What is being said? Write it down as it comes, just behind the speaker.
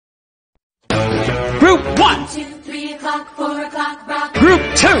2, 3 o'clock, 4 o'clock, rock. Group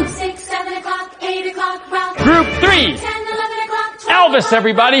 2. 6, 7 o'clock, 8 o'clock, rock. Group 3. 10, 11 o'clock, 12 Elvis,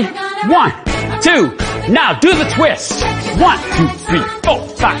 everybody. 1, 2. Now do the twist. 1, 2, 3, 4,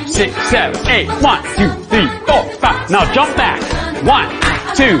 5, 6, 7, 8. 1, 2, 3, 4, 5. Now jump back.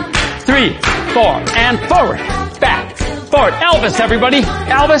 1, 2, 3, 4, and forward. Back, forward. Elvis, everybody.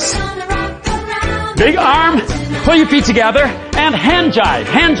 Elvis. Big arm. Pull your feet together and hand jive.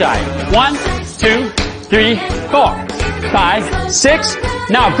 Hand jive. 1, 2, 3, 4, 5, 6.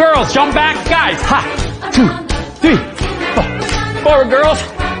 Now girls, jump back. Guys, ha. 2, 3, 4. Forward, girls.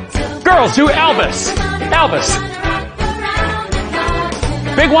 Girls, do Elvis. Elvis.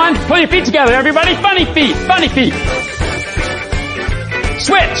 Big one. Pull your feet together, everybody. Funny feet. Funny feet.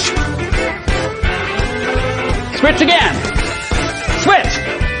 Switch. Switch again. Switch.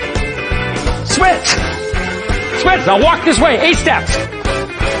 Switch. Switch. Now walk this way. 8 steps.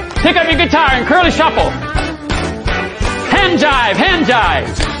 Pick up your guitar and curly shuffle. Hand jive. Hand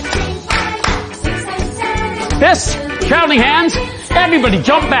jive. This. Traveling hands. Everybody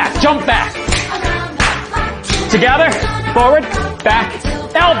jump back. Jump back. Together. Forward. Back.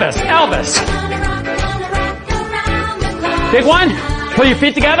 Elvis. Elvis. Big one. Pull your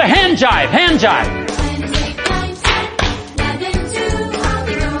feet together. Hand jive. Hand jive.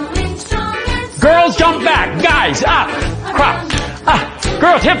 Girls, jump back. Guys, up. Cross. Up.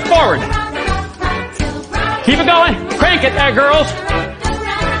 Girls, hips forward. Keep it going. Crank it there, girls.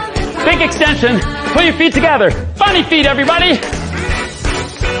 Big extension. Pull your feet together. Funny feet, everybody.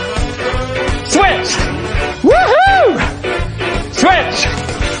 Switch. Woohoo! Switch.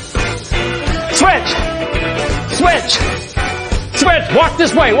 Switch. Switch. Switch. Walk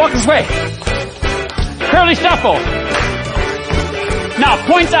this way. Walk this way. Curly shuffle. Now,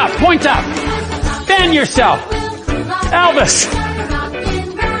 point up. Point up. Bend yourself. Elvis.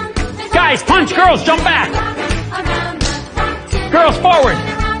 Guys, punch. Girls, jump back. Girls, forward.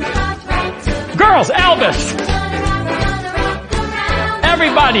 Girls, Elvis.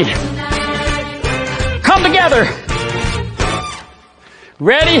 Everybody. Come together.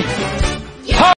 Ready?